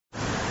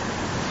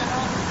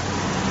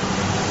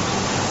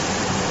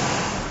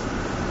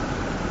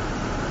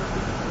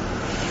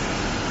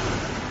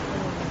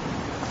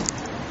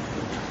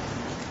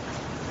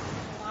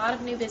lot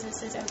of new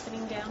businesses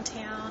opening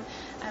downtown.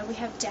 We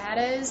have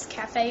Dado's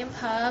Cafe and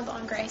Pub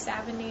on Grace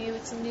Avenue.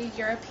 It's a new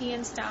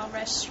European-style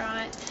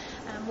restaurant.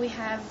 We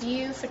have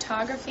View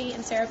Photography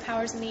and Sarah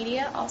Powers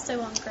Media,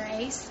 also on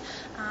Grace.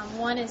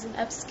 One is an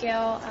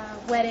upscale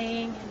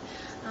wedding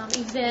and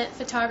event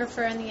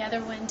photographer, and the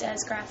other one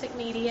does graphic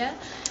media.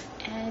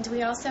 And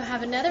we also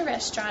have another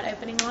restaurant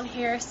opening on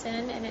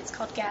Harrison, and it's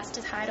called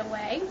Gaston's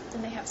Hideaway.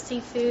 And they have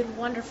seafood,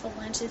 wonderful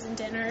lunches and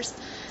dinners.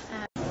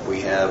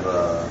 We have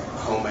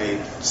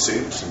homemade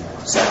soups and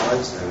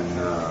salads, and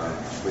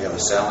we have a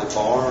salad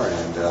bar,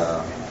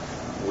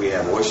 and we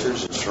have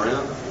oysters and shrimp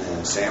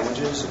and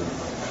sandwiches and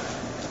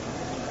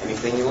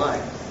anything you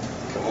like.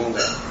 Come on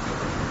down.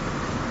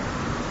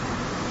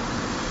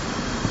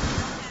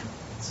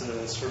 It's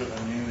a sort of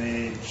a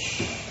new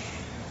age.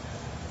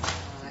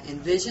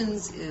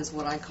 Envisions is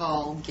what I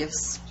call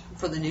gifts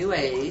for the new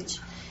age.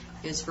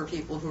 It's for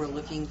people who are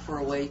looking for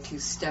a way to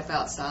step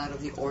outside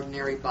of the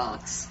ordinary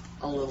box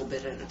a little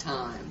bit at a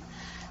time.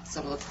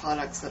 Some of the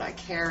products that I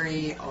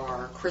carry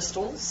are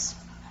crystals,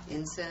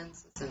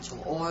 incense,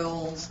 essential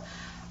oils,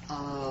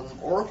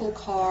 oracle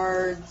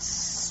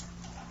cards,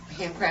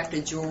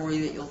 handcrafted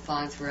jewelry that you'll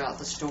find throughout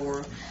the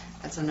store.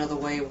 That's another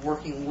way of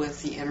working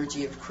with the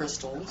energy of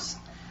crystals.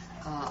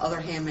 Other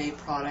handmade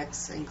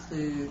products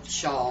include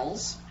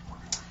shawls,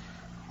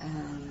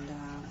 and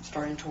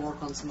starting to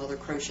work on some other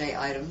crochet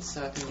items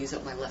so I can use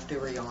up my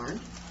leftover yarn.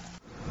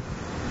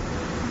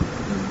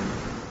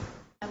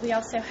 We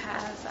also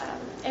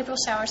have April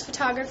Showers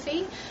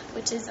Photography,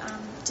 which is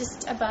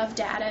just above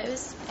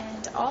Dado's,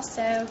 and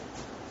also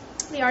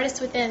the Artists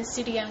Within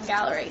Studio and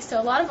Gallery.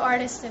 So a lot of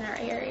artists in our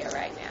area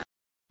right now.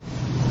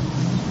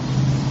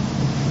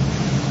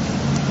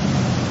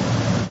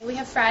 We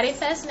have Friday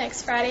Fest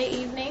next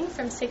Friday evening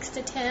from 6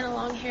 to 10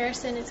 along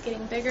Harrison. It's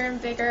getting bigger and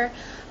bigger.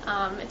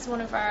 It's one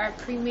of our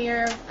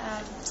premier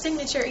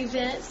signature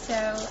events,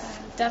 so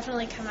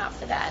definitely come out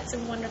for that. It's a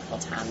wonderful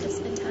time to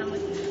spend time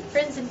with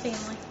friends and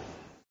family.